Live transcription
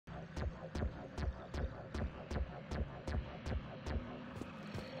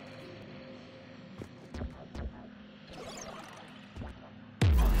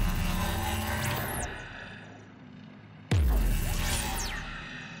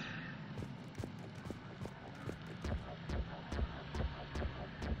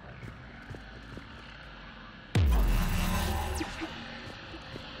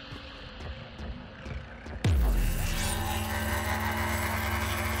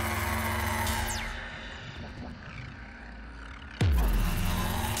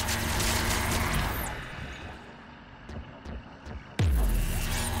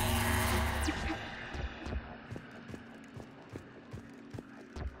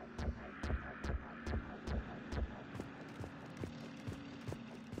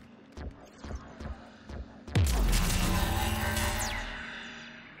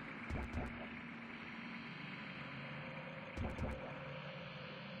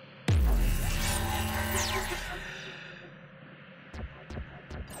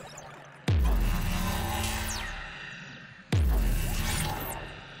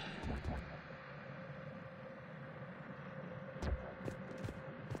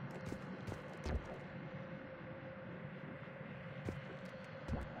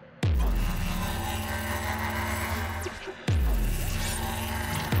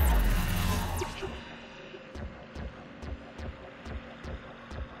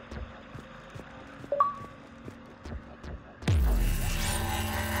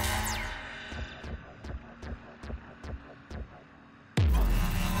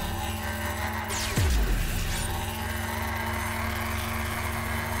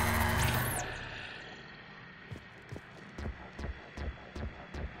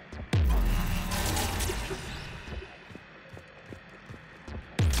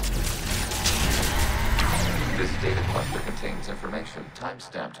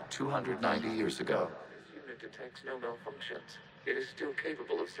time-stamped 290 years ago. This unit detects no malfunctions. It is still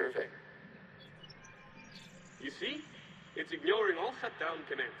capable of serving. You see? It's ignoring all shutdown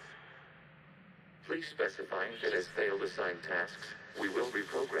commands. Please specify if it has failed assigned tasks. We will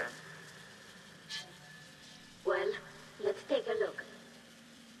reprogram. Well, let's take a look.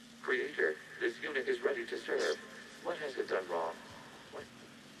 Creator, this unit is ready to serve. What has it done wrong? What?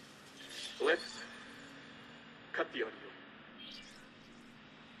 Let's cut the audio.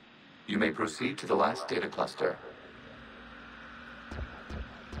 You may proceed to the last data cluster.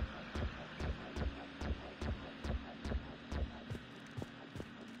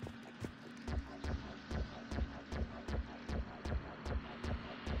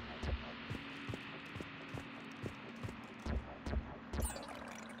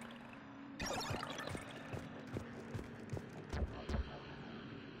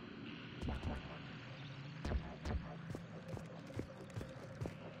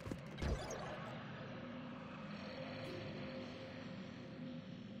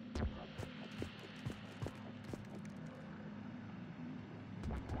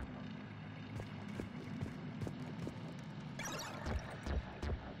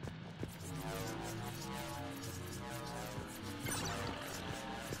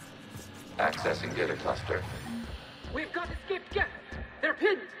 Accessing data cluster. We've got escaped Geth. They're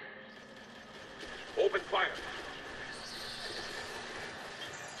pinned. Open fire.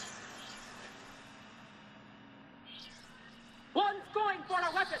 One's going for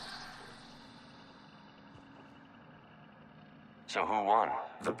a weapon. So who won?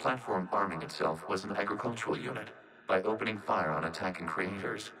 The platform arming itself was an agricultural unit. By opening fire on attacking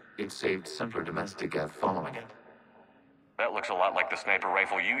creators, it saved simpler domestic Geth following it. That looks a lot like the sniper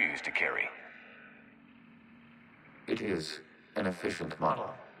rifle you used to carry. It is an efficient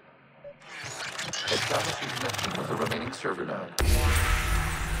model. Establishing connection with the remaining server node.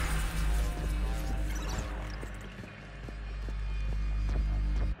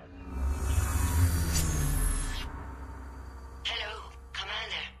 Hello,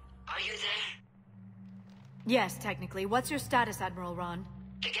 Commander. Are you there? Yes, technically. What's your status, Admiral Ron?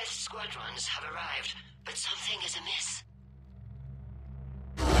 The Geth squadrons have arrived, but something is amiss.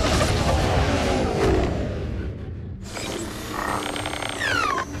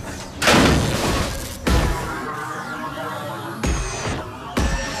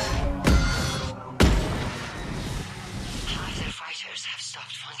 Either fighters have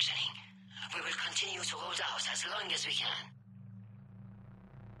stopped functioning. We will continue to hold out as long as we can.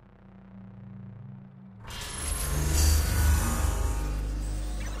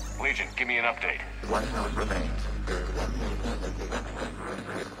 Legion, give me an update. One node remains.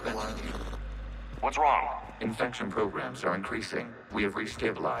 What's wrong? Infection programs are increasing. We have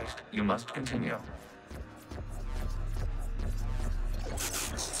restabilized. You must continue.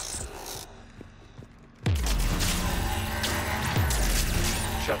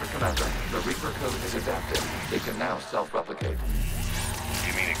 Shepard Commander, the Reaper code is adapted. It can now self-replicate.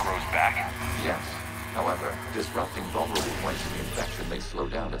 You mean it grows back? Yes. However, disrupting vulnerable points in the infection may slow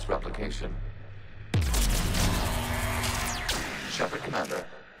down its replication. Shepard Commander,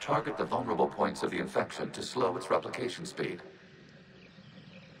 target the vulnerable points of the infection to slow its replication speed.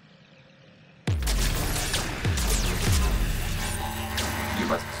 You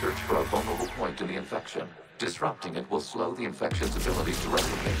must search for a vulnerable point in the infection. Disrupting it will slow the infection's ability to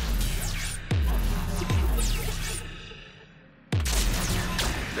replicate.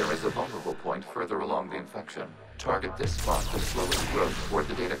 There is a vulnerable point further along the infection. Target this spot to slow its growth toward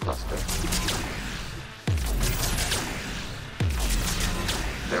the data cluster.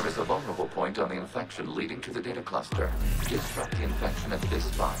 There is a vulnerable point on the infection leading to the data cluster. Disrupt the infection at this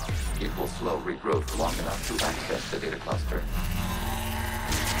spot. It will slow regrowth long enough to access the data cluster.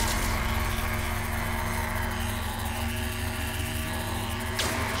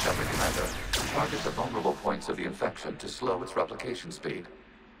 Shepard Commander, target the vulnerable points of the infection to slow its replication speed.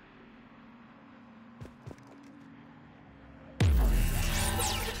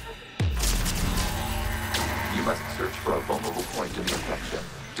 You must search for a vulnerable point in the infection.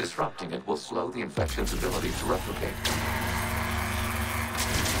 Disrupting it will slow the infection's ability to replicate.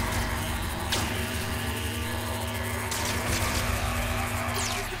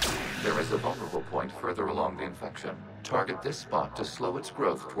 There is a vulnerable point further along the infection. Target this spot to slow its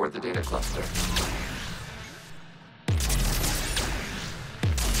growth toward the data cluster.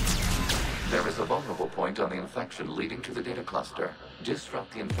 There is a vulnerable point on the infection leading to the data cluster.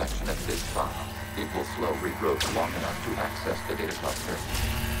 Disrupt the infection at this spot. It will slow regrowth long enough to access the data cluster.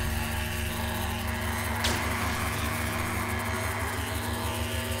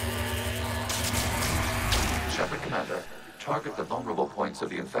 Shepard Commander, target the vulnerable point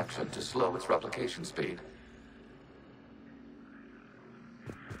points of the infection to slow its replication speed.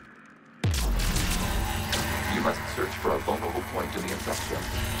 You must search for a vulnerable point in the infection.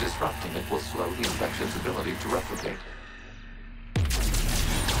 Disrupting it will slow the infection's ability to replicate.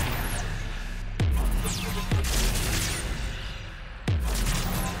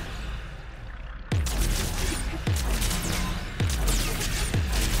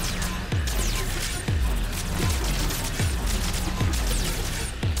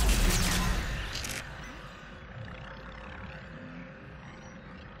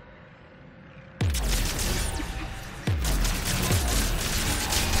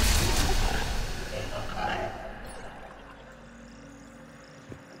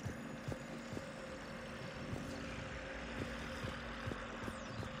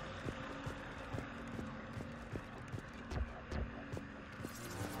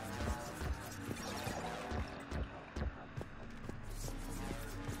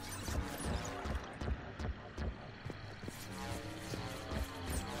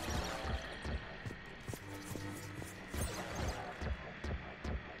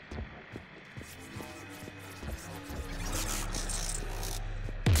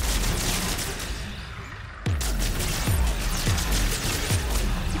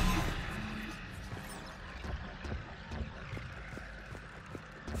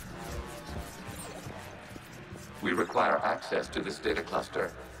 We require access to this data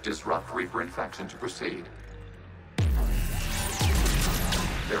cluster. Disrupt Reaper infection to proceed.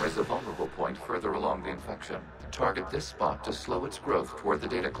 There is a vulnerable point further along the infection. Target this spot to slow its growth toward the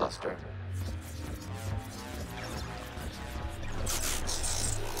data cluster.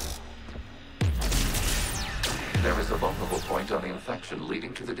 There is a vulnerable point on the infection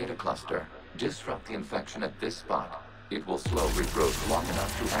leading to the data cluster. Disrupt the infection at this spot. It will slow regrowth long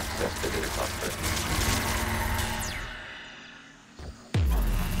enough to access the data cluster.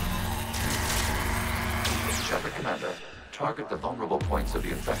 Shepard Commander, target the vulnerable points of the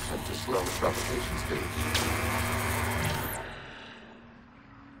infection to slow its replication speed.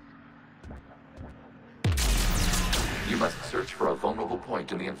 You must search for a vulnerable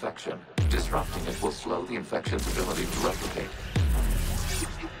point in the infection. Disrupting it will slow the infection's ability to replicate.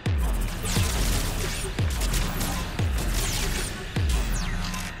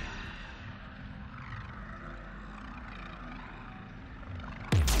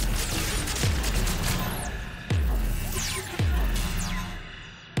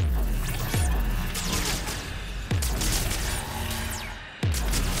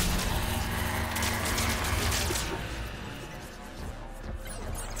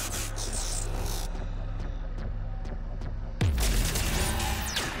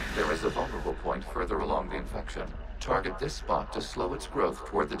 There is a vulnerable point further along the infection. Target this spot to slow its growth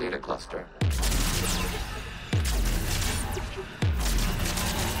toward the data cluster.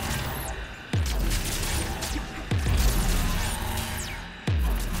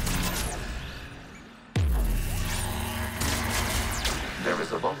 There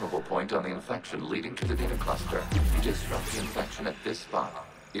is a vulnerable point on the infection leading to the data cluster. Disrupt the infection at this spot.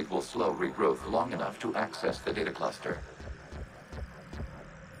 It will slow regrowth long enough to access the data cluster.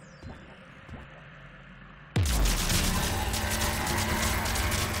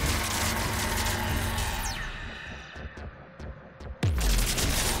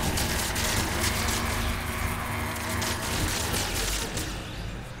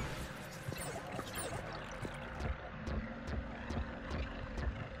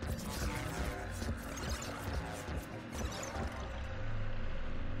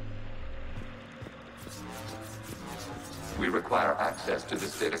 We require access to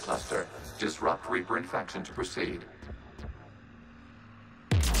this data cluster. Disrupt Reaper infection to proceed.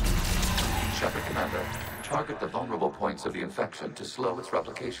 Shepard Commander, target the vulnerable points of the infection to slow its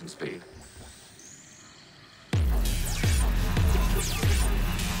replication speed.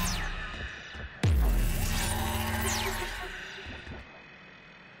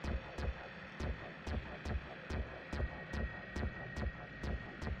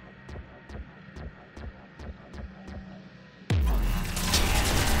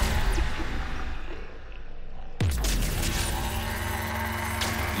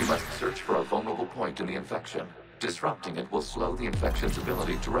 You must search for a vulnerable point in the infection. Disrupting it will slow the infection's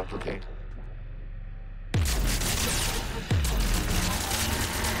ability to replicate.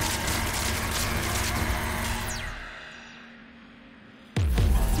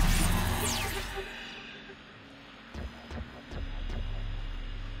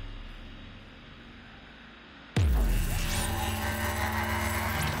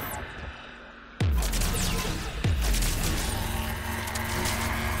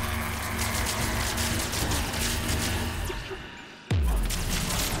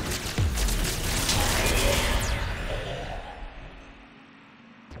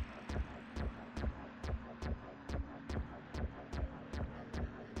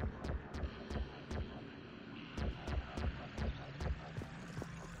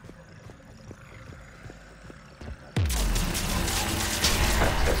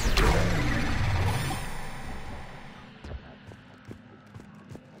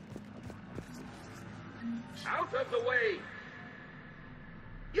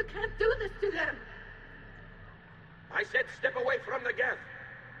 You can't do this to them! I said step away from the Geth!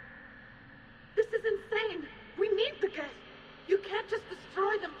 This is insane! We need the Geth! You can't just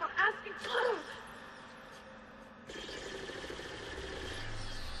destroy them for asking...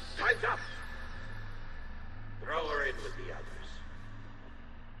 Time's up! Throw her in with the others.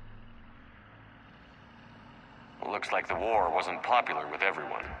 Looks like the war wasn't popular with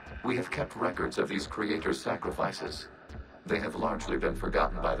everyone. We have kept records of these creators' sacrifices. They have largely been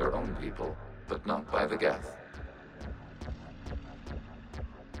forgotten by their own people, but not by the Geth.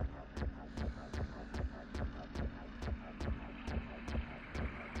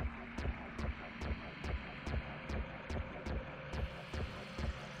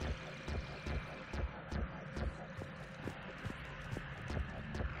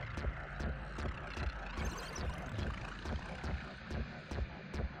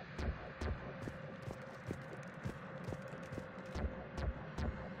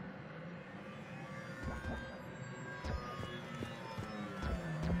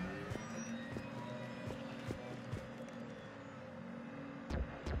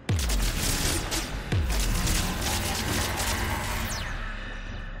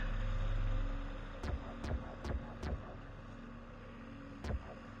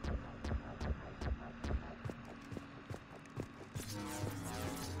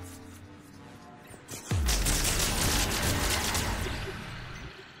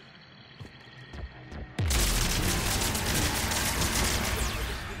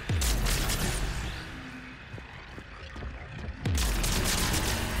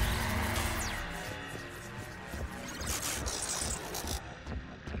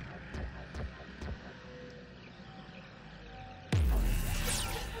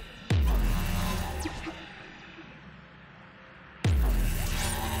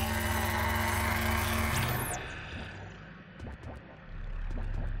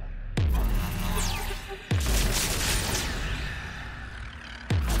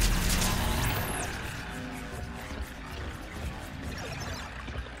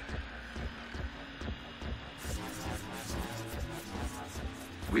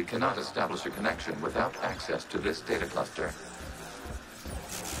 We cannot establish a connection without access to this data cluster.